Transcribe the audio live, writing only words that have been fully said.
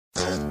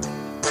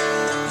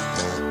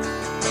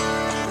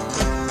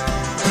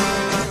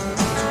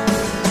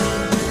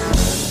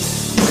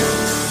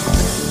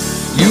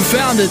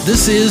found it.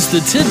 This is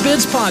the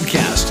Tidbits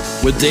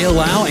Podcast with Dale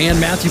Lau and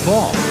Matthew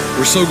Paul.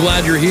 We're so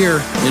glad you're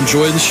here.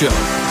 Enjoy the show.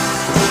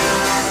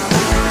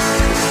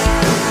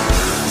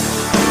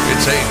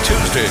 It's a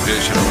Tuesday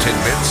edition of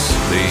Tidbits,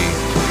 the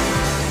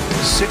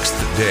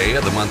 6th day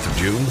of the month of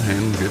June.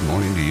 And good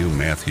morning to you,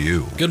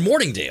 Matthew. Good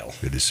morning, Dale.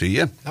 Good to see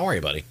you. How are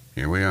you, buddy?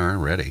 Here we are,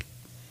 ready.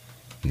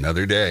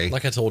 Another day.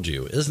 Like I told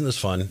you, isn't this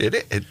fun?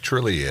 It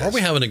truly is. Are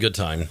we having a good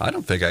time? I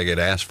don't think I get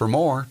asked for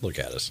more. Look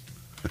at us.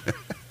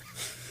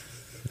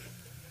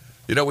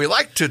 You know, we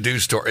like to do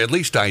stories. At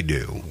least I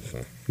do.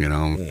 You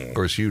know, of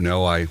course,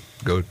 I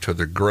go to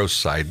the gross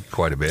side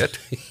quite a bit.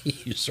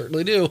 You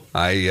certainly do.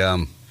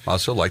 I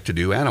also like to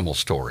do animal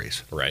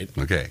stories. Right.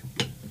 Okay.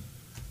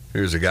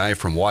 Here's a guy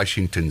from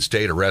Washington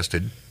State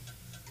arrested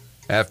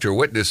after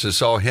witnesses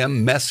saw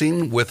him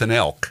messing with an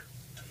elk.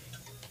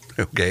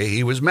 Okay,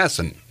 he was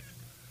messing.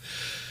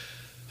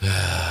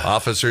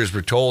 Officers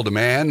were told a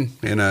man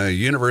in a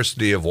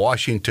University of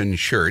Washington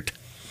shirt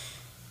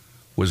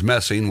was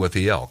messing with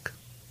the elk.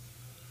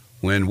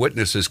 When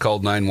witnesses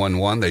called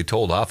 911, they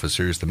told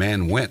officers the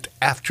man went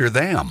after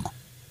them.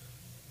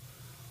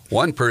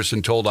 One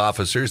person told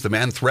officers the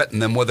man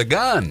threatened them with a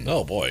gun.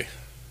 Oh, boy.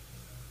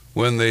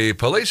 When the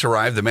police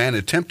arrived, the man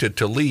attempted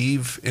to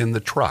leave in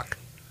the truck.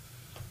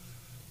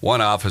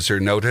 One officer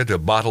noted a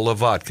bottle of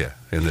vodka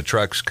in the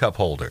truck's cup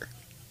holder.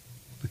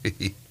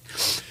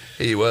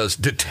 He was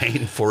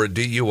detained for a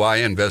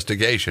DUI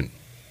investigation.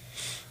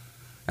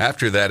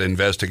 After that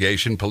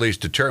investigation, police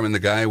determined the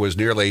guy was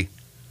nearly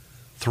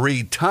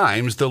 3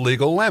 times the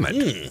legal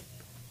limit.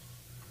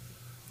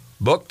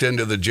 Booked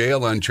into the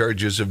jail on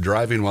charges of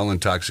driving while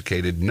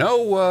intoxicated.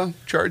 No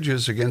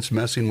charges against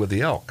messing with the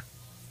elk.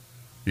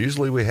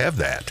 Usually we have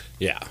that.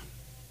 Yeah.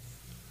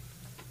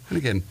 And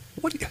again,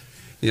 what do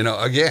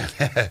again,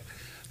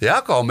 the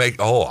alcohol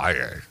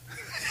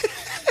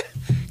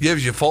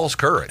gives you false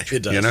courage.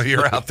 It does.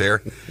 You're out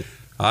there.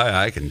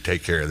 I can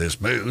take care of this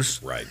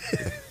moose. Right.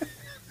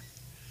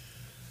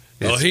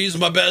 Oh, he's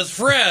my best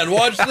friend.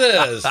 Watch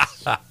this.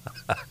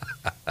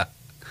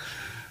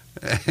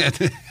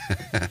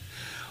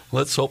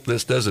 Let's hope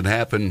this doesn't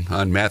happen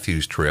on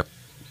Matthew's trip.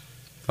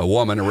 A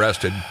woman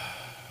arrested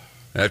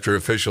after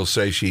officials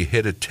say she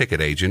hit a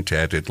ticket agent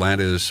at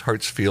Atlanta's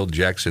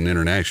Hartsfield-Jackson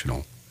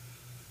International.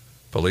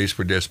 Police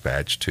were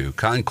dispatched to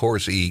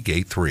Concourse E,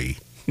 Gate 3.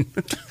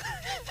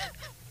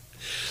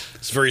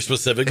 It's very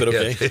specific, but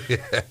okay.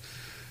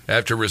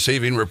 After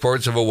receiving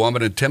reports of a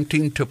woman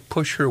attempting to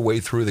push her way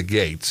through the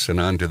gates and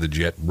onto the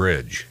jet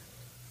bridge.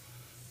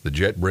 The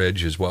jet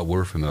bridge is what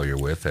we're familiar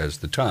with as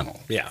the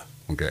tunnel. Yeah.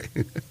 Okay.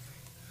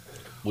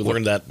 We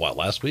learned that,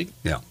 last week?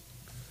 Yeah.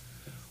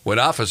 When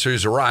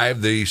officers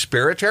arrived, the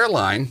Spirit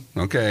airline,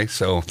 okay,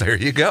 so there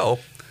you go.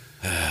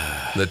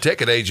 The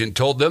ticket agent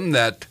told them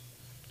that,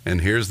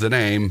 and here's the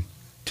name,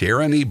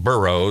 Tyranny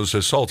Burroughs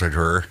assaulted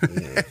her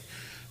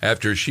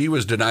after she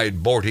was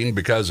denied boarding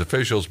because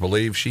officials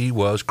believe she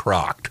was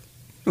crocked.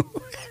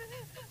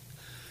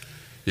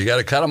 You got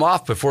to cut them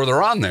off before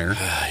they're on there.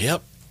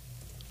 Yep.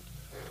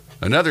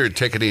 Another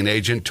ticketing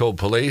agent told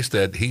police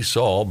that he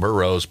saw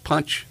Burroughs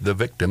punch the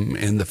victim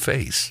in the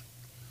face.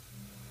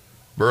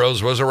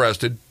 Burroughs was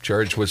arrested,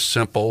 charged with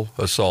simple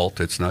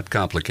assault. It's not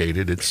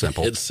complicated, it's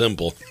simple. It's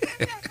simple.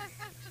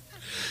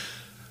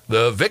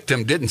 The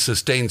victim didn't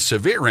sustain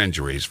severe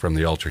injuries from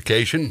the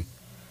altercation.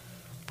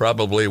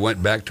 Probably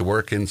went back to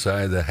work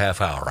inside the half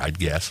hour, I'd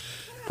guess.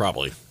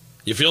 Probably.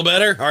 You feel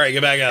better? All right,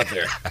 get back out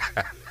there.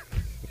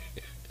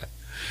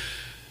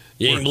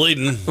 You ain't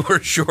bleeding. We're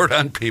short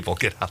on people.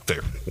 Get out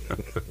there.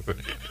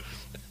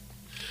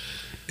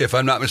 If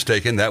I'm not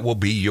mistaken, that will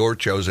be your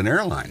chosen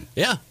airline.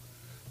 Yeah.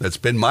 That's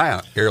been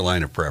my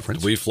airline of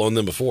preference. We've flown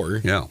them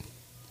before. Yeah.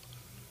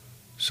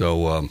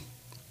 So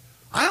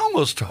I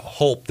almost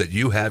hope that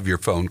you have your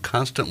phone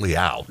constantly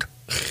out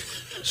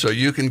so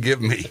you can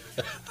give me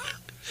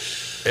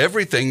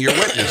everything you're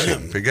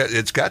witnessing, because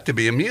it's got to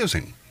be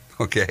amusing,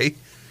 okay?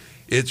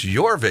 It's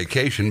your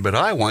vacation, but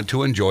I want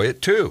to enjoy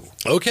it too.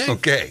 Okay.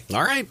 Okay.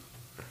 All right.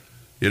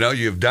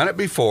 You've done it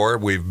before.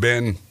 We've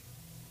been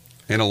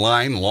in a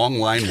long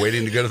line,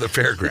 waiting to go to the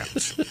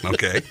fairgrounds,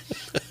 okay?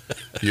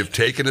 You've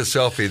taken a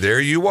selfie.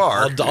 There you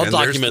are. I'll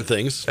document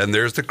things. And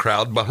there's the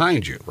crowd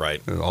behind you.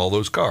 Right. All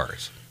those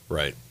cars.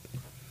 Right.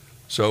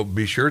 So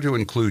be sure to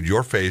include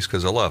your face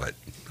because I love it,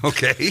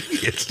 okay?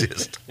 It's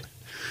just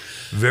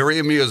very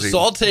amusing. So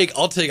I'll take.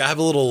 I have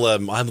a little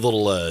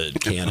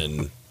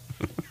Canon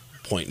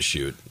point and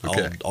shoot.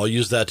 Okay. I'll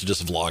use that to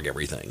just vlog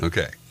everything.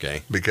 Okay.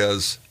 Okay.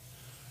 Because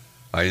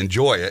I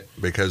enjoy it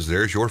because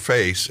there's your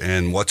face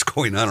and what's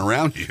going on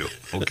around you.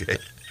 Okay.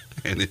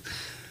 And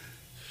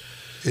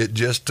it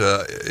just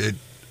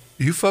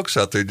you folks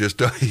out there just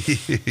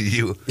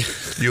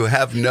you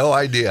have no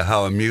idea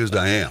how amused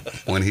I am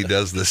when he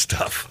does this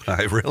stuff.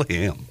 I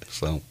really am.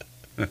 So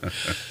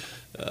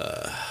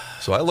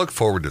so I look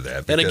forward to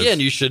that. And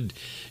again, you should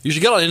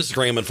get on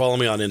Instagram and follow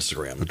me on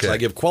Instagram. Okay. I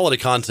give quality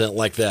content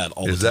like that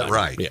all the time. Is that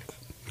right? Yeah.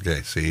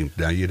 Okay, see,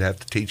 now you'd have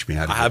to teach me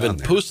how to I get on haven't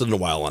there. posted in a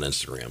while on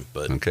Instagram,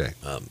 but Okay.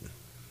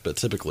 But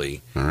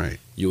typically, All right.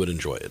 you would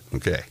enjoy it.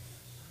 Okay.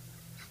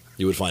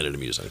 You would find it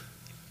amusing.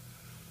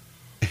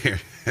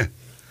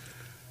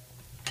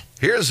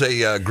 Here's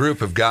a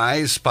group of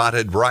guys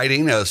spotted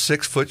riding a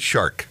 6-foot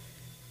shark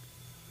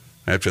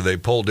after they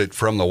pulled it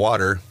from the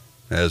water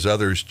as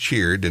others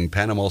cheered in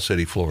Panama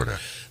City, Florida.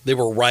 They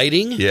were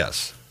riding?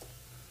 Yes.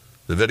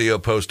 The video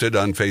posted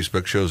on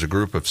Facebook shows a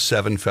group of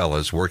 7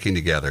 fellas working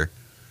together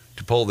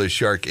to pull this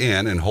shark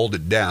in and hold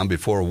it down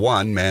before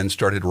one man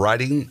started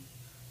riding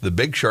the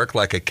big shark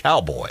like a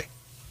cowboy.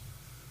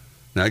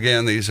 Now,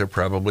 again, these are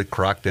probably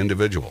crocked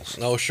individuals.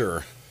 Oh,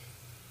 sure.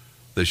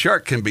 The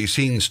shark can be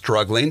seen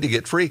struggling to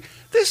get free.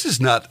 This is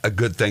not a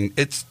good thing.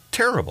 It's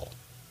terrible.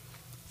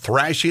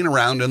 Thrashing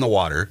around in the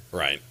water.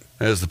 Right.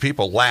 As the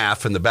people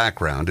laugh in the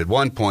background. At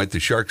one point, the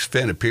shark's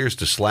fin appears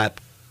to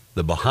slap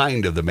the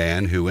behind of the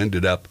man who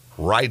ended up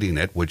riding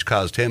it, which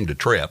caused him to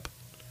trip.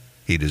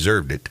 He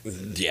deserved it.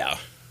 Yeah.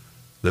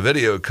 The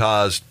video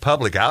caused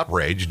public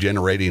outrage,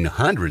 generating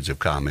hundreds of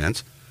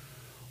comments.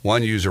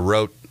 One user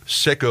wrote,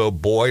 "Sicko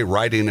boy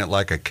riding it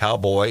like a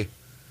cowboy.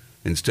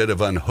 Instead of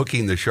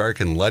unhooking the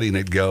shark and letting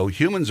it go,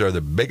 humans are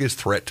the biggest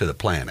threat to the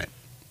planet."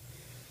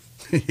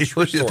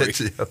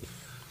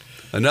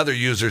 Another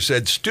user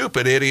said,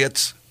 "Stupid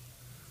idiots.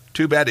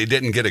 Too bad he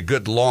didn't get a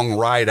good long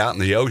ride out in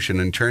the ocean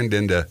and turned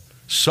into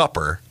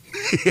supper."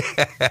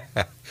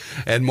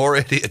 And more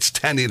idiots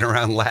standing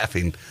around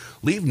laughing.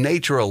 Leave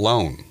nature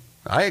alone.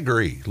 I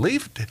agree.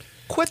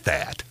 Quit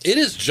that. It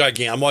is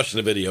gigantic. I'm watching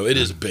the video. It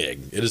is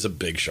big. It is a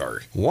big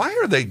shark. Why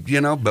are they,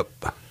 but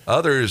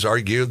others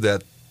argued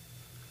that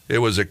it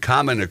was a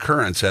common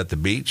occurrence at the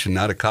beach and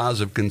not a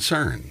cause of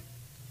concern.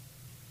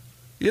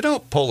 You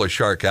don't pull a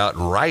shark out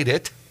and ride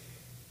it.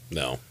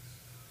 No.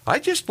 I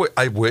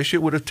wish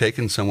it would have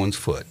taken someone's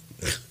foot.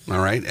 All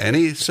right?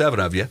 Any 7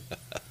 of you,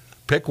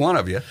 pick one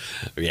of you.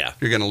 Yeah.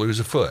 You're going to lose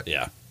a foot.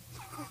 Yeah.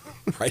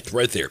 Right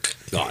there.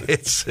 Gone.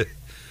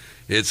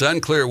 It's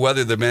unclear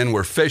whether the men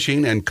were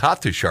fishing and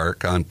caught the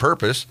shark on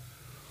purpose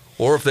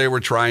or if they were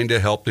trying to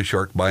help the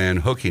shark by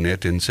unhooking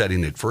it and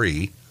setting it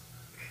free.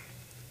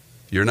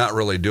 You're not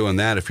really doing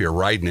that if you're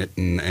riding it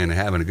and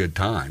having a good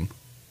time.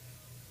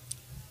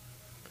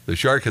 The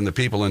shark and the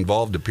people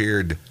involved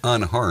appeared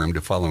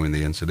unharmed following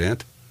the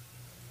incident.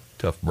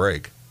 Tough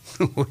break.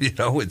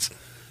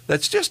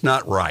 That's just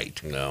not right.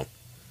 No.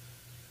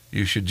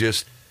 You should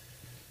just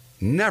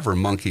never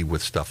monkey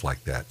with stuff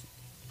like that.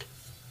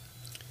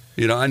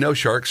 I know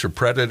sharks are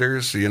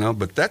predators,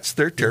 but that's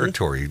their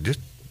territory. Mm-hmm. Just,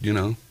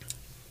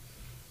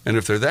 and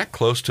if they're that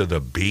close to the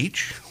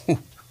beach,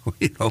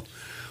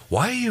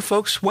 why are you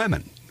folks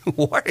swimming?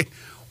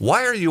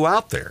 Why are you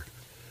out there?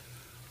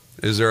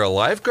 Is there a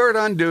lifeguard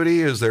on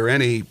duty? Is there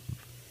any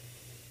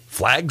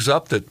flags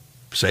up that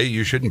say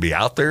you shouldn't be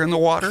out there in the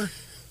water?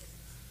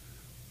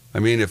 I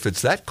mean, if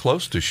it's that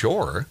close to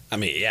shore. I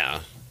mean, yeah.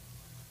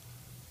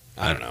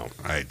 I don't know.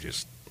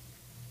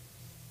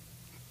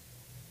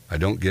 I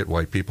don't get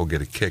why people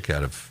get a kick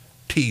out of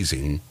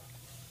teasing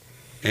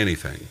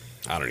anything.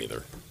 I don't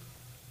either.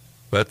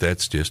 But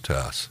that's just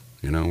us.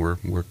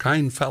 We're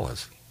kind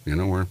fellas.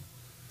 We're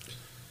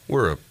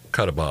a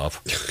cut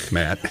above,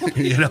 Matt.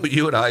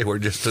 You and I were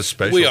just a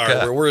special We are.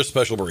 cut. We're a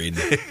special breed.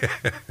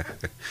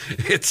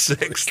 It's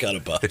 6. Cut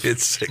above.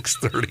 It's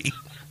 6:30.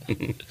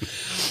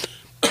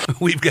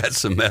 We've got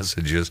some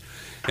messages,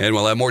 and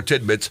we'll have more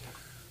tidbits.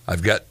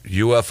 I've got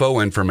UFO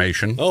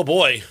information. Oh,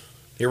 boy.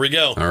 Here we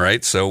go. All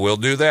right, so we'll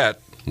do that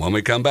when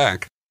we come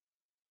back.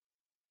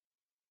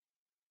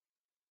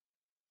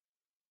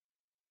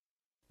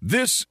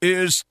 This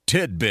is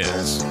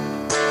Tidbits.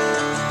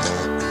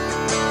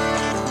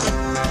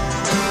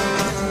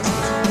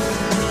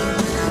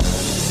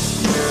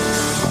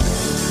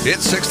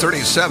 It's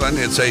 6:37.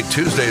 It's a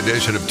Tuesday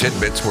edition of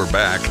Tidbits. We're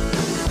back.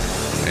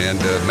 And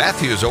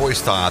Matthew's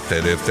always thought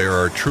that if there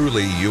are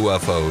truly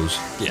UFOs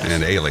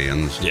and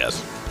aliens,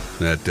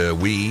 that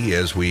we,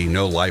 as we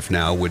know life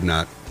now, would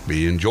not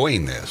be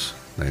enjoying this.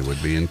 They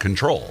would be in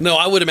control. No,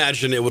 I would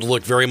imagine it would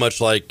look very much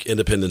like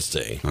Independence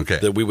Day. Okay.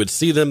 That we would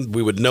see them,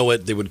 we would know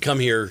it, they would come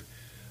here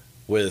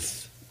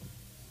with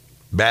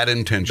bad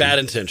intentions.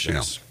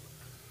 Yeah.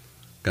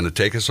 Going to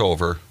take us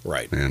over.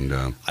 Right. And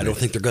I don't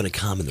think they're going to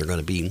come and they're going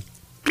to be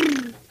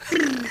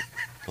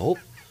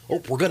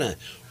we're going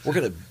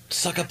to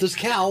suck up this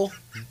cow.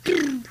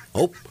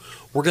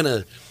 We're going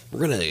to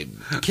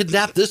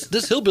kidnap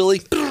this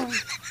hillbilly.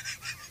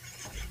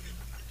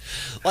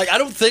 I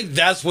don't think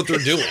that's what they're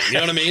doing. You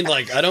know what I mean?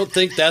 I don't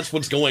think that's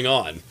what's going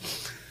on.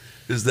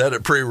 Is that a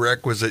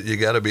prerequisite? You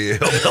got to be a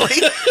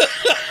hillbilly?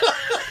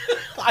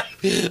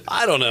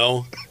 I don't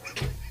know.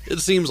 It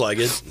seems like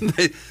it.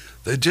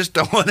 They just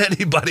don't want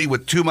anybody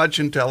with too much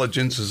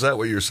intelligence. Is that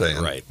what you're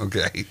saying? Right.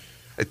 Okay.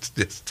 It's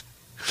just...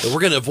 But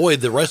we're going to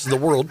avoid the rest of the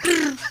world.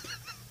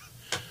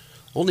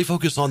 Only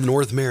focus on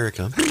North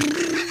America.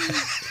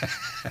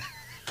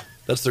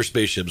 That's their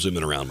spaceship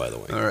zooming around, by the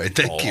way. All right.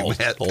 Thank you,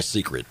 Matt. All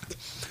secret.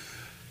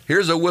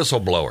 Here's a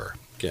whistleblower.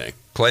 Okay.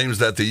 Claims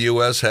that the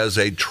U.S. has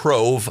a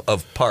trove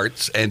of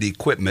parts and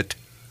equipment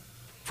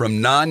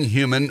from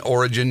non-human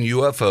origin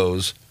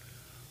UFOs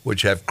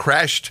which have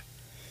crashed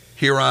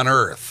here on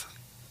Earth.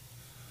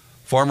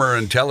 Former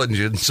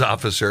intelligence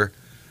officer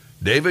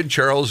David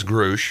Charles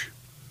Grush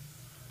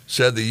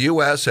said the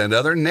U.S. and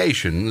other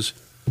nations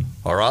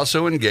are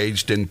also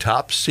engaged in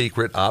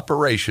top-secret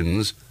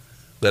operations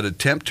that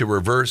attempt to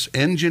reverse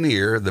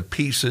engineer the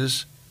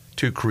pieces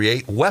to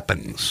create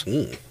weapons.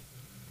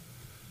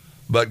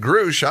 But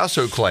Grush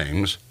also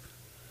claims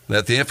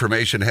that the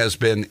information has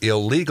been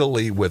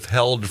illegally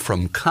withheld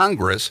from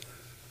Congress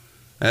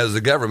as the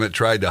government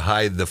tried to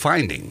hide the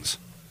findings,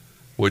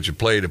 which have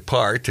played a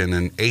part in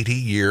an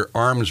 80-year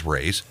arms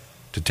race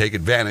to take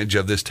advantage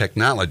of this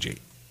technology.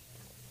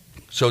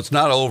 So it's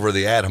not over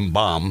the atom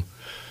bomb.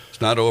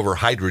 It's not over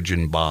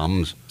hydrogen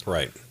bombs.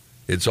 Right.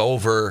 It's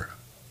over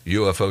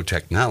UFO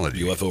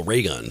technology. UFO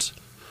ray guns.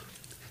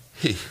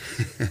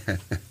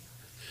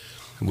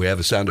 We have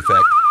a sound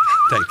effect.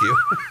 Thank you.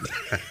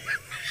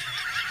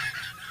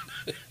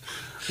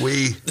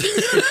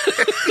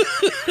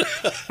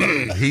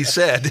 He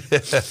said,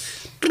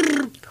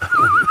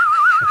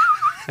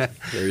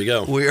 there you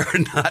go. We are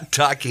not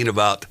talking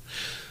about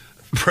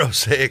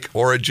prosaic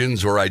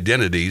origins or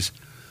identities.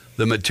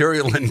 The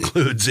material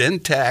includes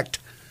intact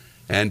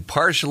and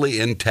partially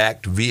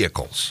intact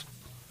vehicles,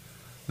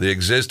 the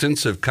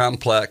existence of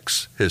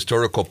complex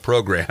historical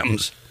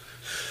programs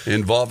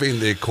involving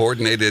the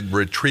coordinated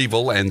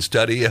retrieval and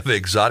study of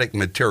exotic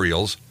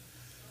materials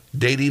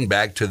dating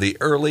back to the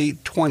early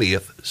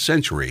 20th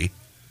century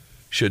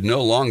should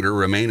no longer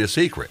remain a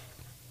secret.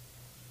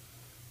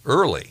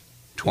 Early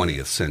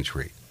 20th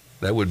century.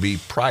 That would be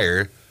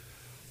prior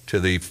to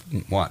the,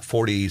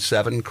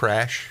 47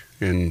 crash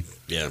in,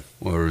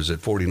 or is it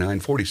 49?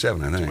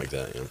 47, I think. Something like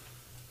that, yeah.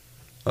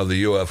 Of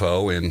the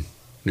UFO in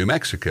New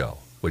Mexico,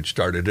 which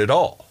started it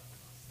all.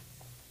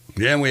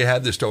 Then we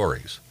had the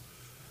stories.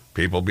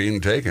 People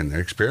being taken,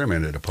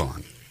 experimented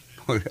upon.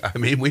 I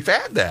mean, we've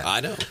had that.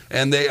 I know.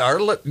 And they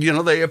are,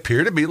 they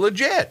appear to be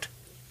legit.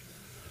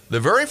 The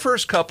very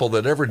first couple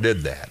that ever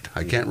did that,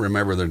 I can't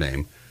remember their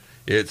name,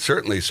 it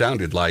certainly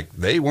sounded like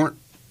they weren't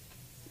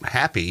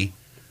happy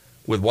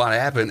with what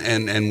happened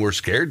and were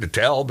scared to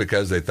tell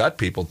because they thought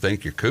people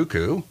think you're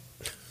cuckoo.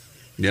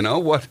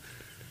 But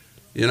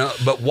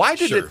why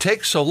did it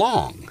take so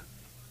long?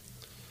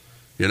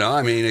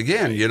 I mean,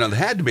 again, they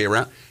had to be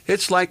around.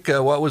 It's like,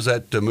 what was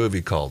that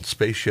movie called?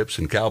 Spaceships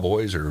and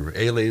Cowboys, or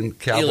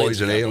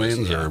Cowboys and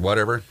Aliens, yeah. or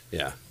whatever?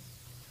 Yeah.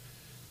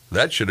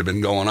 That should have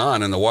been going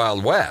on in the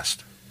Wild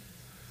West.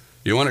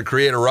 You want to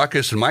create a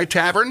ruckus in my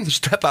tavern?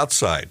 Step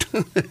outside.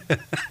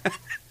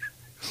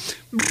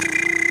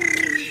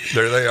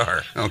 There they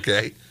are,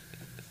 okay?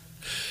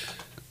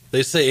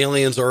 They say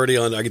aliens are already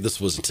on, this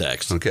was a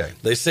text. Okay.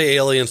 They say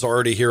aliens are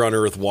already here on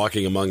Earth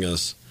walking among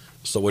us.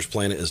 So which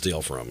planet is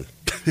Dale from?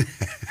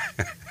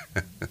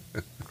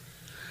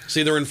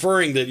 See, they're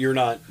inferring that you're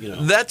not,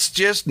 That's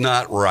just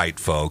not right,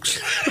 folks.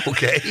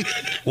 Okay?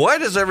 Why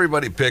does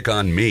everybody pick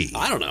on me?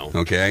 I don't know.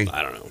 Okay?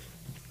 I don't know.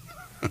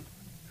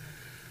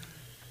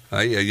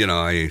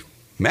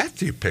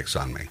 Matthew picks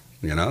on me,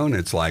 and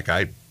it's like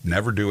I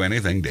never do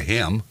anything to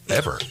him,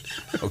 ever.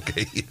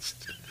 Okay?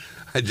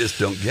 I just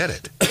don't get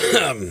it.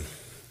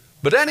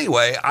 But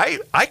anyway,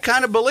 I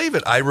kind of believe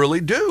it. I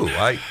really do.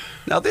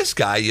 Now, this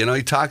guy,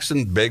 he talks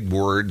in big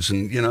words,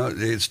 and,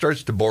 it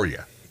starts to bore you.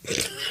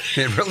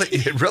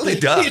 It really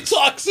does. He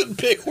talks in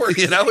big words.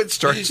 It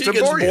starts to bore you.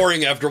 It gets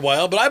boring after a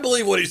while, but I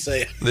believe what he's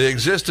saying. The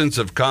existence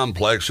of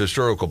complex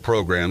historical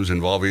programs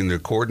involving the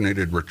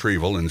coordinated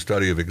retrieval and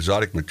study of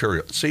exotic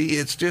material. See,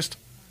 it's just,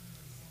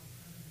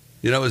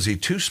 is he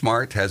too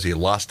smart? Has he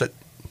lost it?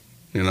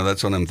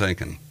 That's what I'm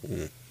thinking.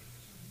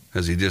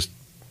 Has he just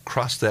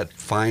crossed that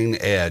fine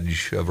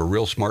edge of a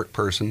real smart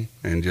person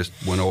and just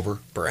went over?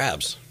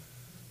 Perhaps.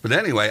 But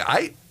anyway,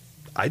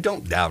 I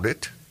don't doubt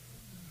it.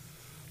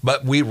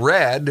 But we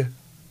read,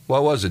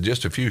 what was it,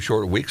 just a few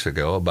short weeks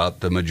ago, about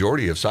the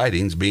majority of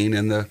sightings being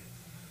in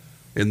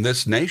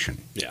this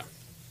nation. Yeah.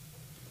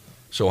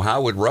 So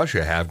how would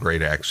Russia have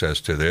great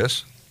access to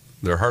this?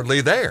 They're hardly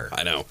there.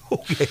 I know.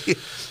 Okay.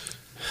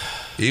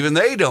 Even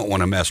they don't want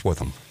to mess with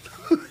them.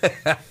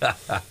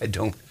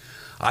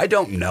 I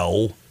don't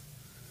know.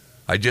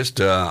 I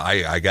just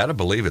I got to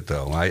believe it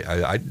though.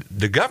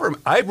 The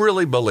government. I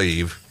really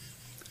believe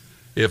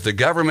if the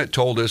government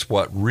told us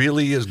what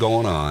really is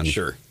going on,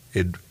 sure,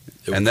 it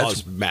would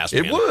cause mass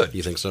panic. It would.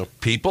 You think so?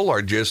 People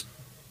are just,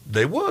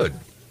 they would.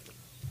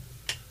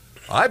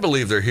 I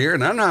believe they're here,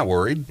 and I'm not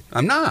worried.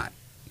 I'm not.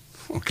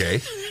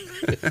 Okay.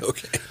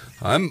 Okay.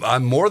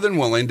 I'm more than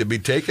willing to be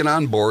taken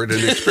on board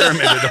and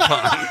experimented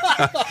upon.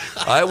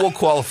 I will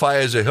qualify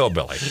as a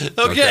hillbilly.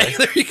 Okay,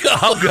 there you go.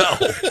 I'll go,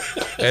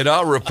 and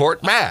I'll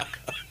report back.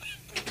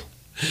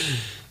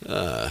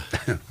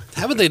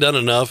 Haven't they done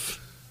enough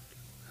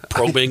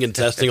probing and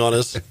testing on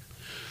us?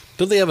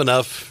 Don't they have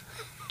enough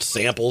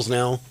samples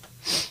now?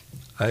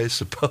 I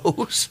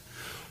suppose.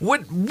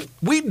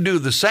 We'd do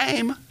the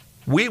same.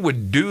 We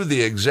would do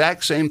the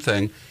exact same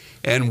thing,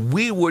 and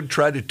we would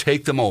try to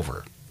take them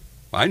over.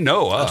 I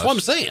know us. That's what I'm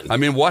saying. I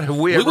mean, what have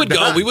we ever would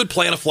done? go. We would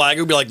plant a flag.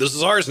 We'd be like, "This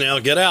is ours now.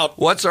 Get out."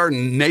 What's our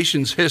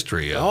nation's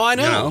history? Oh, I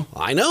know.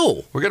 I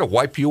know. We're going to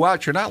wipe you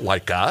out. You're not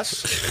like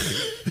us.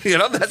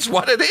 That's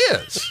what it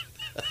is.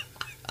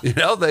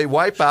 They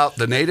wipe out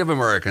the Native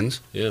Americans,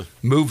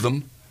 move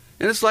them,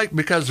 and it's like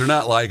because they're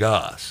not like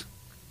us.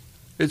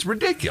 It's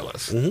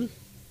ridiculous. Mm-hmm.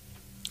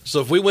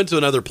 So if we went to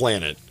another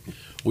planet,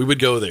 we would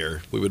go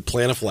there. We would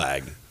plant a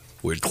flag.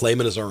 We would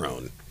claim it as our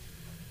own.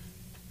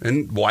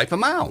 And wipe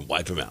them out.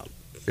 Wipe them out.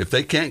 If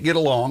they can't get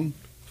along,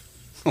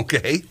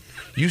 okay,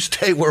 you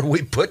stay where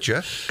we put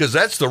you, because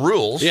that's the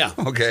rules. Yeah.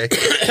 Okay.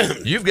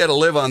 You've got to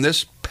live on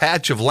this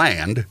patch of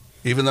land,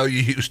 even though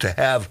you used to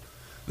have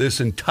this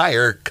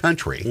entire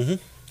country. Mm-hmm.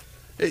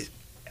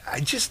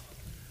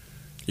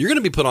 You're going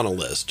to be put on a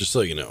list, just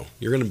so you know.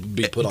 You're going to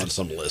be put on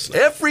some list now.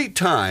 Every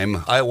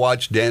time I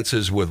watch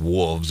Dances with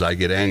Wolves, I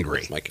get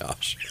angry. My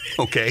gosh.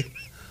 Okay?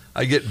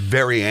 I get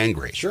very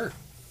angry. Sure.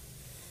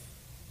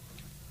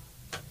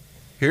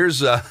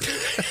 Here's a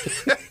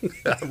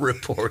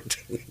report.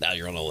 Now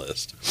you're on a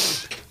list.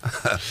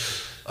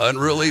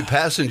 Unruly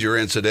passenger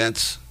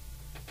incidents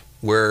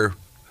were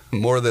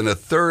more than a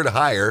third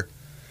higher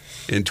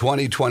in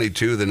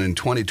 2022 than in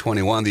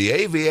 2021. The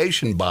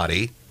aviation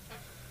body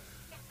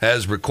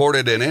has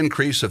recorded an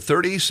increase of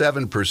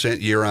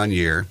 37% year on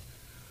year,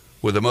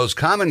 with the most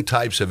common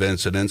types of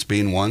incidents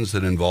being ones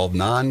that involve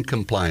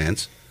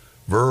non-compliance,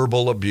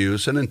 verbal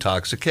abuse, and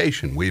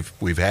intoxication.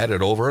 We've had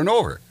it over and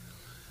over.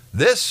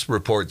 This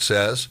report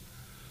says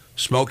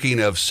smoking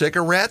of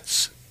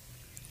cigarettes,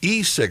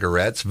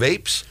 e-cigarettes,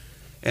 vapes,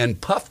 and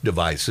puff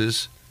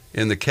devices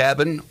in the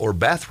cabin or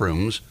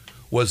bathrooms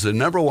was the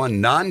number one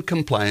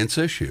non-compliance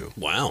issue.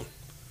 Wow.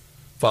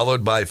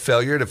 Followed by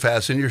failure to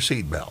fasten your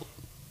seatbelt.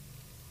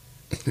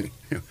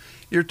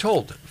 You're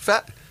told.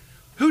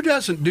 Who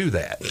doesn't do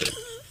that?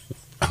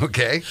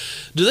 Okay.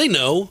 Do they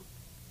know?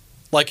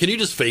 Like, can you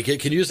just fake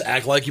it? Can you just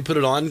act like you put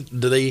it on?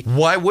 Do they?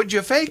 Why would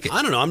you fake it?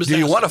 I don't know. I'm just. Do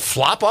you asking. want to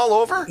flop all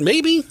over?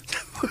 Maybe.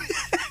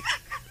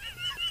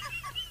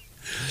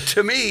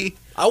 To me,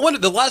 I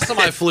wondered the last time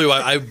I flew.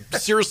 I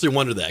seriously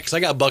wondered that because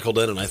I got buckled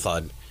in and I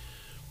thought,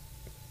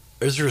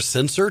 is there a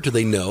sensor? Do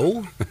they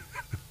know?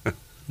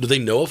 Do they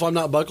know if I'm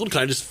not buckled?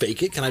 Can I just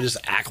fake it? Can I just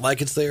act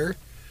like it's there?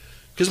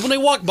 Because when they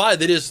walk by,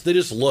 they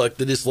just look.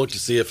 They just look to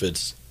see if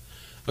it's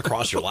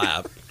across your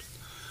lap.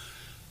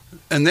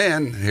 And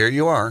then here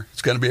you are.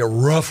 It's going to be a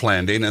rough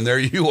landing, and there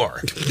you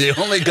are, the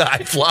only guy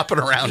flopping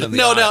around in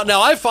the aisle.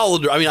 No. I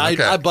followed. I mean,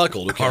 okay. I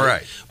buckled. Okay? All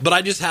right. But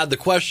I just had the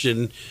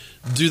question: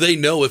 do they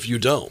know if you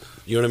don't?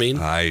 You know what I mean?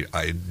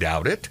 I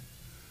doubt it,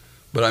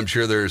 but I'm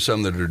sure there are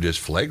some that are just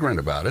flagrant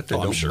about it. They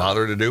don't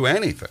bother to do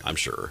anything. I'm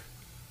sure.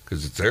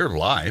 Because it's their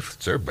life.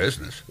 It's their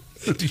business.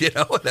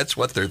 That's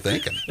what they're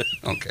thinking.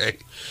 Okay.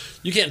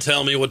 You can't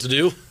tell me what to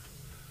do.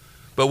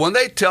 But when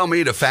they tell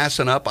me to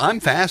fasten up, I'm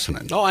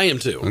fastening. Oh, I am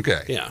too.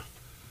 Okay. Yeah.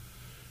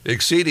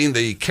 Exceeding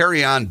the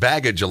carry-on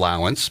baggage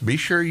allowance, be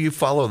sure you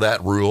follow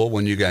that rule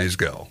when you guys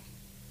go.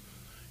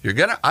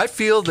 I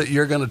feel that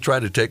you're going to try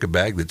to take a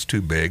bag that's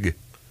too big.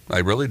 I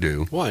really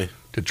do. Why?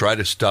 To try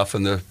to stuff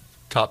in the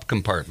top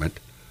compartment.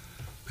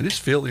 I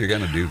just feel you're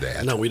going to do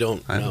that. No, we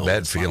don't. I have a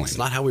bad feeling. It's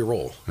not how we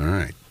roll. All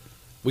right.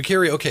 We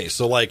carry, okay,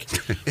 so like,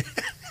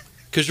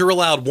 because you're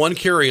allowed one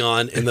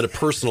carry-on and then a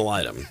personal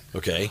item,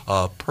 okay?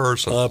 A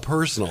personal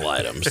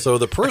item. So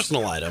the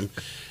personal item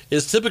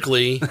is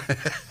typically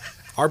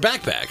our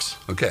backpacks.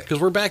 Okay.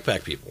 Because we're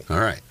backpack people. All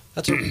right.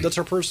 That's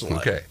our personal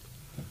item. Okay.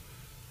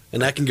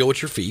 And that can go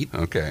at your feet.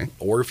 Okay.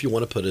 Or if you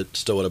want to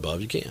stow it above,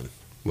 you can.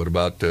 What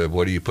about,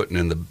 what are you putting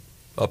in the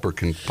upper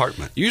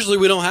compartment? Usually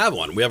we don't have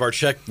one. We have our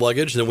checked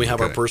luggage, and then we have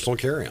our personal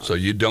carry-on. So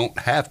you don't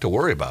have to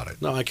worry about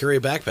it. No, I carry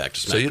a backpack.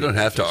 So you don't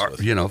have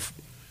to,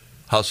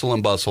 hustle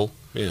and bustle.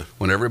 Yeah.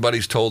 When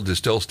everybody's told to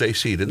still stay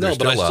seated. No,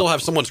 but I still up.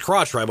 have someone's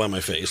crotch right by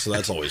my face, so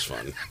that's always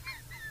fun.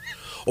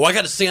 Oh, I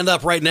got to stand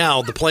up right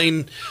now. The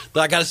plane,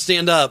 I got to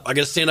stand up. I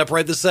got to stand up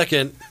right this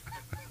second.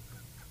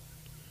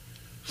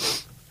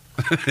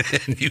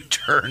 And you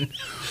turn.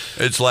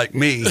 It's like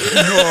me.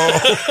 No.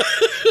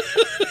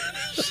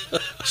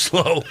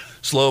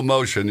 Slow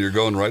motion. You're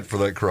going right for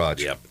that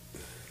crotch. Yep.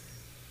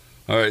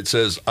 All right. It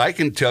says, I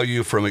can tell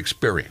you from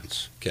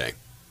experience. Okay.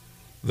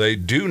 They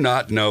do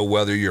not know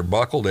whether you're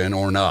buckled in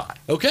or not.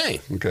 Okay.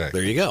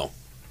 There you go.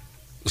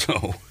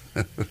 So,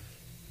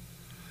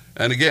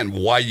 and again,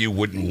 why you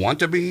wouldn't want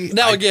to be.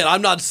 Now, again,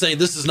 I'm not saying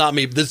this is not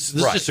me. This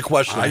is just a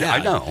question I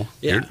had. I know.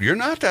 Yeah. You're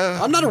not.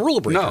 I'm not a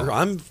rule breaker. No.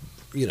 I'm,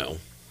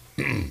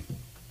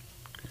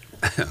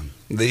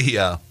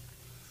 The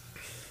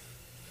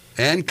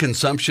and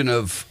consumption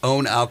of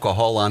own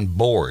alcohol on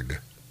board.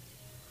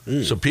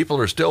 So people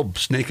are still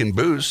sneaking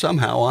booze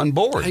somehow on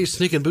board. How are you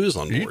sneaking booze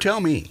on board? You tell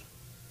me.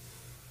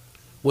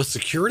 With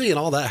security and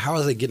all that, how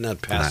are they getting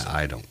that past?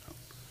 I don't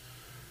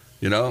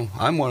know.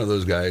 I'm one of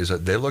those guys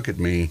that they look at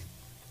me,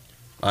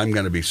 I'm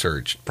going to be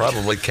searched.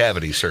 Probably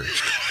cavity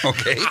searched.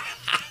 Okay?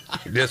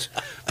 Just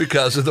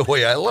because of the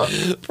way I look.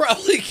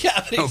 Probably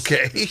cavity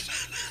Okay?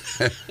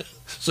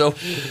 So,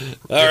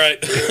 all right.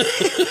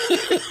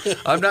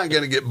 I'm not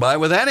going to get by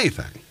with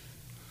anything.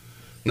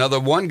 Now, the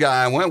one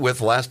guy I went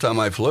with last time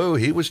I flew,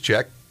 he was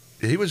checked.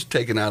 He was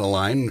taken out of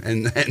line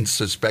and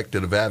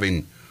suspected of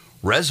having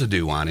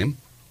residue on him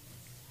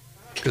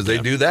because they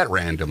do that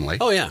randomly.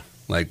 Oh, yeah.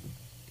 Like,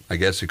 I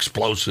guess,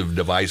 explosive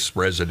device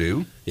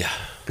residue. Yeah.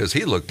 Because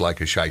he looked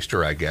like a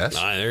shyster, I guess.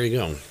 There you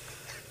go.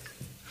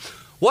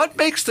 What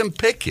makes them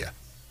pick you?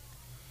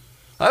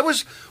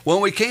 When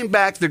we came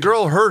back, the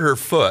girl hurt her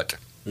foot,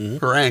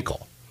 her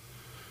ankle.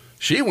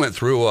 She went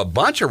through a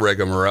bunch of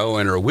rigmarole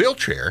in her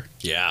wheelchair.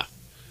 Yeah.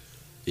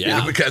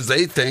 Yeah. Because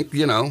they think,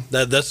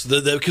 that's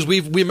because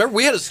we remember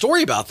we had a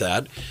story about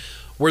that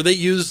where they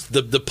used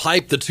the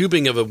pipe, the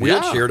tubing of a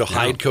wheelchair to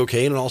hide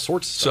cocaine and all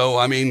sorts of stuff. So,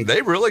 I mean,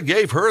 they really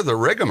gave her the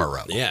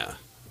rigmarole. Yeah.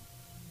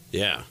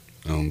 Yeah.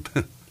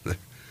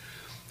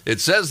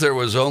 It says there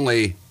was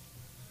only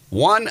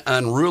one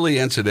unruly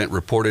incident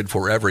reported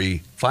for every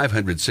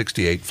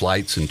 568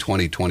 flights in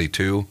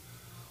 2022,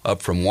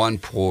 up from one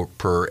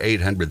per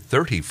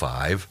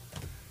 835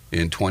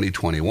 in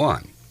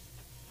 2021.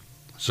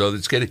 So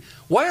it's getting.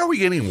 Why are we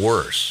getting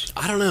worse?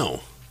 I don't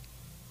know.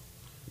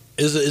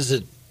 Is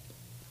it?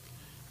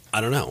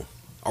 I don't know.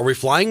 Are we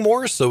flying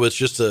more? So it's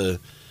just a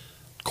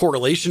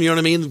correlation. You know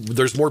what I mean?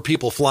 There's more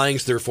people flying,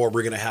 so therefore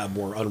we're going to have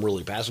more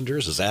unruly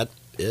passengers. Is that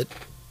it?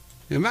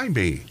 It might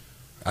be.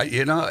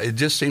 It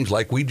just seems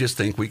like we just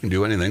think we can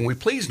do anything we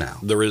please now.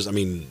 There is. I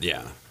mean,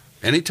 yeah.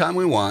 Anytime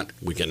we want,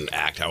 we can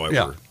act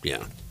however.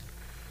 Yeah.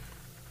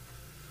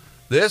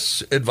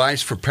 This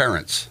advice for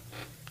parents.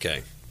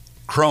 Okay.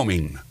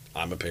 Chroming.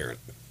 I'm a parent.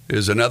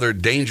 Is another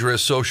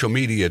dangerous social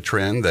media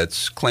trend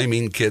that's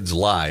claiming kids'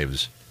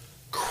 lives.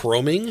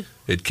 Chroming?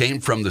 It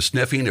came from the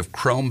sniffing of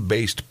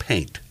chrome-based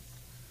paint.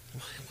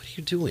 What are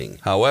you doing?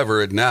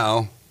 However, it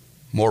now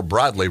more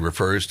broadly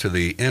refers to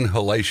the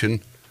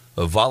inhalation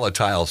of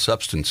volatile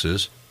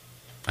substances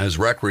as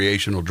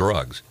recreational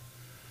drugs.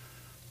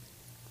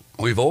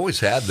 We've always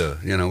had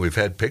we've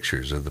had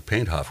pictures of the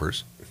paint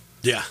huffers.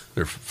 Yeah.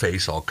 Their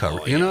face all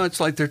covered. Oh, yeah. It's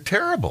like they're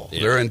terrible.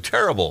 Yeah. They're in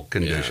terrible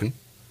condition. Yeah.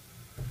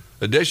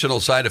 Additional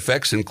side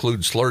effects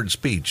include slurred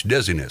speech,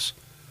 dizziness,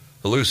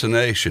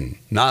 hallucination,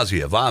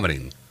 nausea,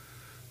 vomiting.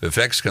 The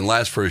effects can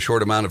last for a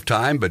short amount of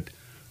time, but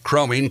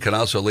chroming can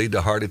also lead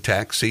to heart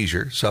attack,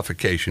 seizure,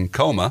 suffocation,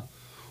 coma,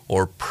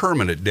 or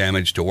permanent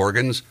damage to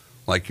organs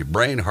like your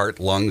brain, heart,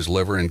 lungs,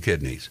 liver, and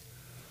kidneys.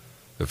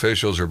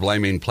 Officials are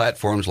blaming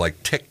platforms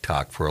like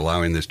TikTok for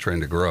allowing this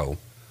trend to grow.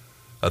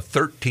 A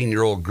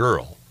 13-year-old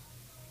girl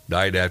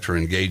died after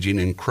engaging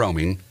in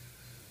chroming.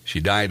 She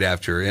died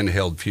after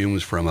inhaled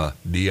fumes from a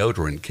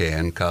deodorant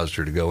can caused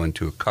her to go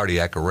into a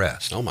cardiac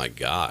arrest. Oh, my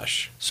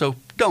gosh. So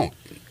don't.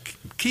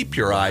 Keep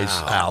your eyes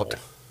out.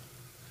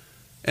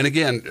 And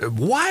again,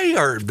 why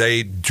are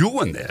they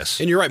doing this?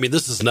 And you're right. I mean,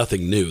 this is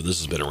nothing new. This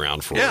has been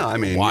around for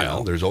a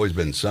while. There's always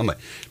been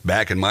somebody.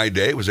 Back in my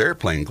day, it was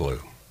airplane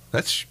glue.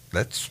 That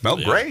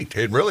smelled great.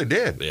 It really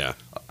did. Yeah.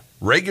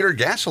 Regular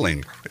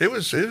gasoline. It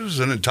was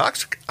an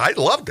intoxicant. I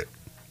loved it.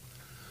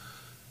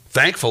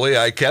 Thankfully,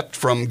 I kept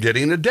from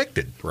getting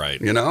addicted. Right.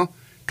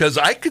 Because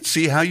I could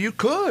see how you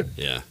could.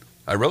 Yeah.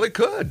 I really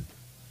could.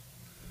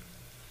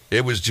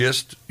 It was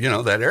just,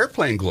 that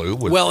airplane glue.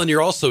 And you're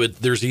also,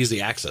 there's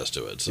easy access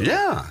to it. So,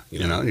 yeah.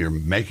 You're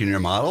making your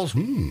models.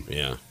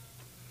 Yeah.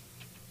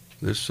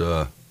 This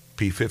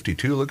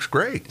P-52 looks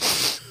great.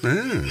 This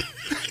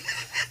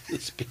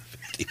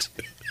P-52.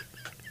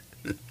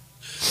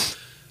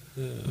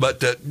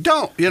 But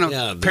don't,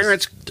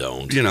 parents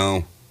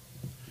don't.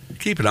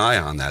 Keep an eye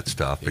on that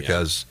stuff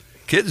because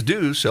kids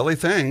do silly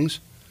things.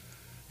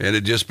 And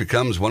it just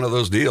becomes one of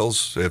those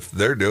deals. If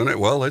they're doing it,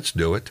 well, let's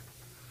do it.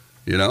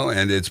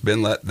 And it's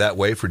been that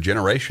way for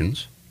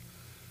generations.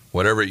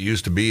 Whatever it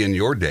used to be in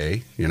your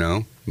day,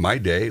 my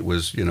day it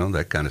was,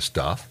 that kind of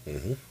stuff.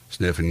 Mm-hmm.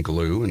 Sniffing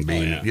glue and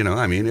being,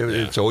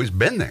 it's always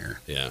been there.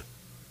 Yeah.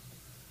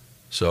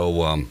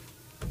 So,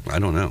 I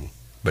don't know.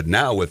 But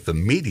now with the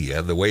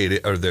media, the way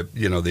it, or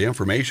the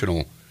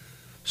informational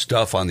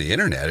stuff on the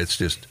internet, it's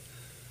just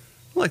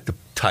like the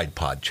Tide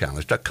Pod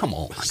challenge. Now, come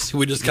on.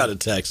 We just got a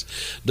text.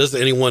 Does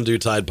anyone do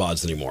Tide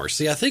Pods anymore?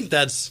 See, I think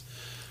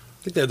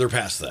they're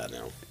past that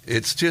now.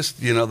 It's just,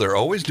 they're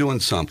always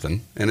doing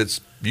something, and it's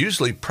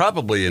usually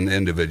probably an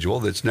individual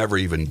that's never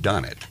even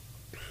done it.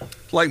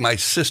 Like my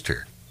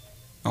sister.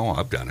 Oh,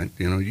 I've done it.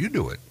 You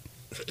do it.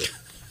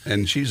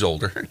 And she's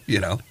older,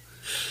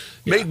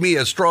 Made me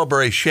a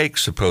strawberry shake,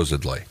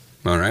 supposedly.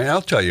 All right,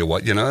 I'll tell you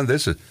what,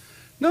 this is...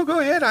 No, go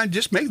ahead, I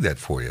just made that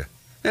for you.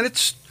 And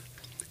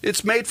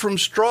it's made from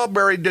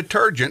strawberry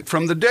detergent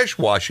from the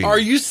dishwashing. Are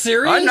you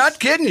serious? I'm not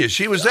kidding you.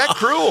 She was that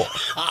cruel.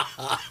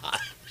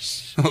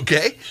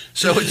 Okay?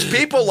 So it's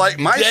people like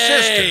my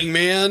sister,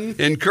 man,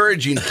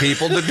 encouraging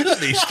people to do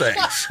these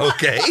things.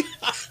 Okay?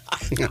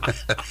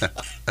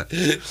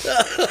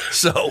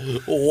 So,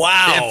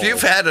 wow. If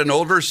you've had an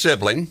older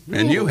sibling,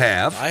 and you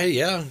have,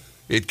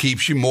 it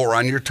keeps you more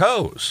on your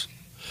toes.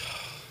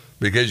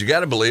 Because you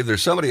got to believe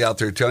there's somebody out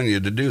there telling you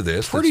to do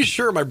this. Pretty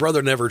sure my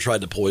brother never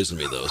tried to poison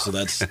me, though, so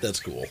that's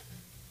cool.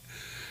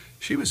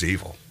 She was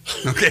evil.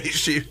 Okay?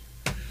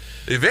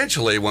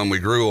 Eventually, when we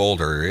grew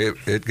older,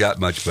 it got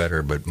much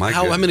better. But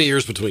how many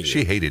years between you?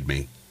 She hated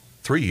me.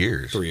 3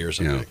 years. 3 years,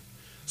 okay. You know.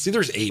 See,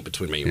 there's 8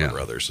 between me and my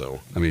brother,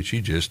 so. I mean,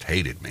 she just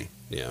hated me.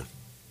 Yeah.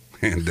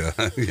 And,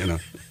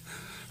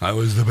 I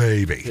was the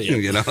baby.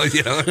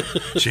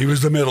 Yeah. She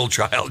was the middle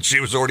child. She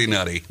was already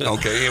nutty.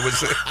 Okay, it was.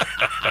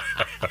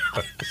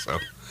 So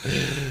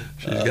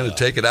she's going to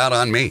take it out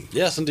on me.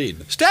 Yes,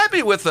 indeed. Stab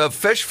me with a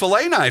fish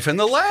fillet knife in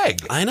the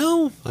leg. I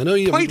know.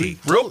 You. Pointy,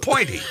 real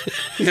pointy.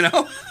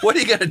 What are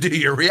you going to do?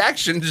 Your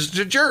reaction is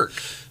to jerk.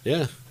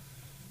 Yeah.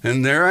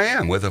 And there I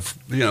am with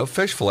a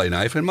fish fillet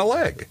knife in my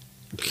leg.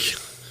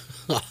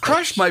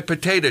 Crushed my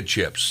potato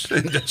chips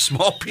into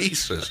small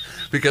pieces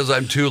because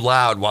I'm too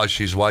loud while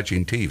she's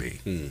watching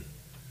TV.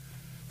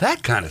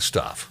 That kind of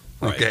stuff.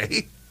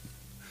 Okay.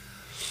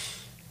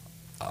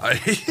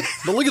 Right.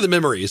 But look at the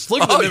memories.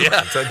 Look at the memories.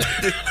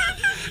 Yeah.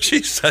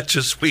 She's such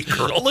a sweet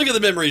girl. Look at the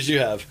memories you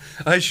have.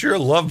 I sure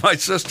love my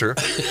sister.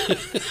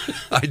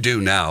 I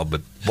do now,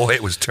 but boy,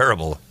 it was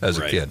terrible as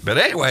a kid. But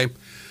anyway,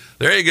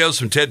 there you go.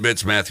 Some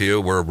tidbits, Matthew.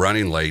 We're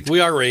running late. We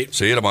are late.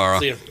 See you tomorrow.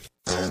 See you.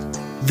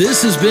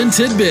 This has been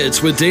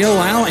Tidbits with Dale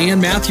Lau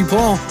and Matthew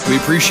Paul. We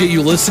appreciate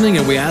you listening,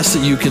 and we ask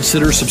that you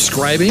consider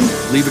subscribing,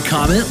 leave a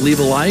comment, leave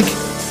a like,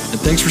 and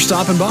thanks for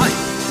stopping by.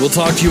 We'll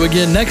talk to you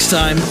again next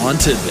time on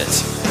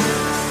Tidbits.